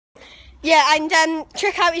Yeah, and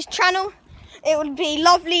check out his channel. It would be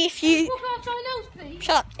lovely if you...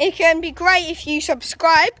 Shut up. It can be great if you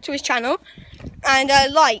subscribe to his channel and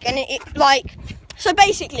like. And so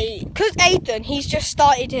basically, because Aidan, he's just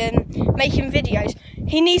started making videos,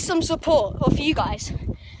 he needs some support of you guys.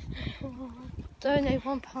 Donate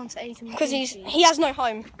 £1 to Aidan. Because he has no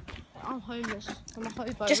home. I'm homeless. I'm a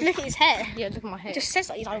hobo. Just look at his hair. Yeah, look at my hair. It just says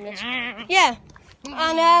that he's homeless. Yeah.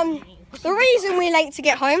 And the reason we're late to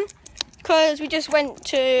get home, because we just went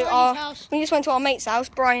to our mate's house,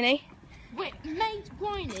 Bryony. Wait, mate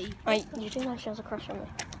Bryony? You do know she has a crush on me.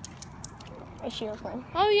 Is she your friend?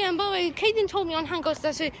 Oh yeah, and by the way, Caitlin told me on Hangouts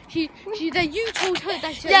that you told her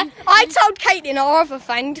that. Yeah, I told Caitlin, our other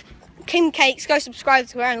friend, Kim Cakes, go subscribe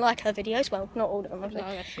to her and like her videos. Well, not all of them, obviously.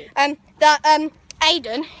 No, that's shit. That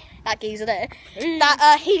Aidan, that geezer there,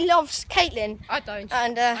 that he loves Caitlin. I don't.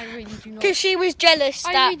 And I really do not. Because she was jealous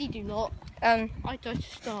that. I really do not. I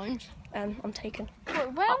just don't. I'm taken.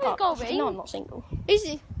 Wait, where are we going? No, I'm not single. Is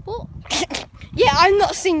it? What? Yeah, I'm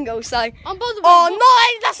not single, so. By the way,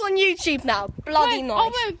 no, that's on YouTube now. Bloody nice.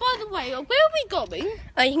 Oh wait, by the way, where are we going?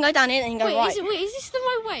 You can go down here and you can go right. Is this the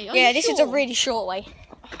right way? Yeah, this is a really short way.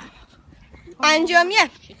 And yeah,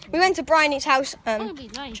 we went to Bryony's house. That'd be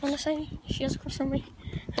nice. Do you want to say she has a crush on me?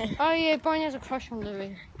 Oh yeah, Bryony has a crush on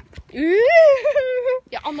Louis. Ooh.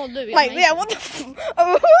 Yeah, I'm not Louis. Wait, yeah, what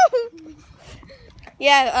the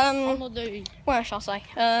Yeah, I'm not Louis. What shall I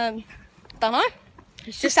say? Don't know.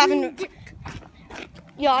 Just having.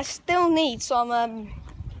 Yeah, I still need some.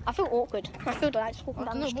 I feel awkward. I feel like just walking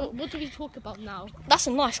down the street. What do we talk about now? That's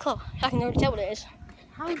a nice car. I can already tell what it is.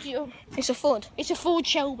 How do you? It's a Ford. It's a Ford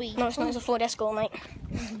Shelby. No, it's not. It's a Ford Escort, mate.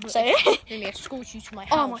 So. Let me escort you to my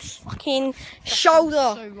house. Oh, my fucking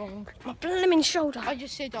shoulder. So wrong. My blooming shoulder. I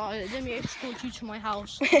just said, let me escort you to my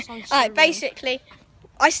house. Alright, basically,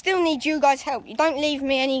 I still need you guys' help. You don't leave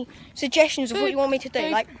me any suggestions of what you want me to do.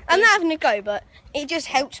 Like, I'm not having a go, but it just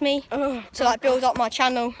helps me to like build up my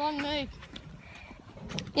channel.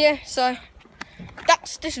 Yeah, so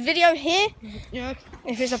that's this video here. Yeah.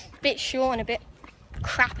 If it's a bit short and a bit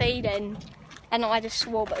crappy, then I just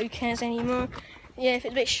swore, but who cares anymore? Yeah, if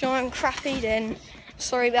it's a bit short and crappy, then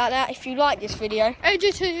sorry about that. If you like this video,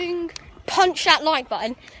 Editing, punch that like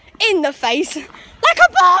button in the face like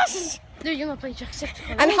a boss. No, you're not playing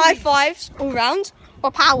Jacksepticeye. And high fives all round.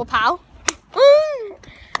 Or pow.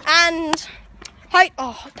 And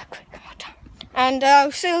that quick. And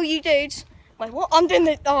I'll see all you dudes. Wait, what? I'm doing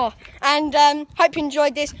the and hope you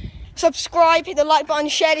enjoyed this. Subscribe, hit the like button,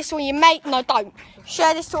 share this to all your mates. No, don't.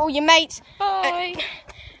 Share this to all your mates. Bye.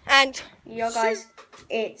 And yo guys,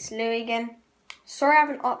 it's Louis again. Sorry I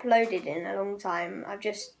haven't uploaded in a long time. I've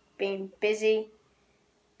just been busy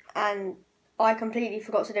and I completely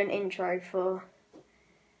forgot to do an intro for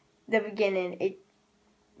the beginning.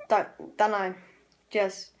 Don't know.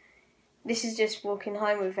 This is just walking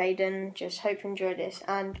home with Aidan. Just hope you enjoy this,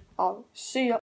 and I'll see you.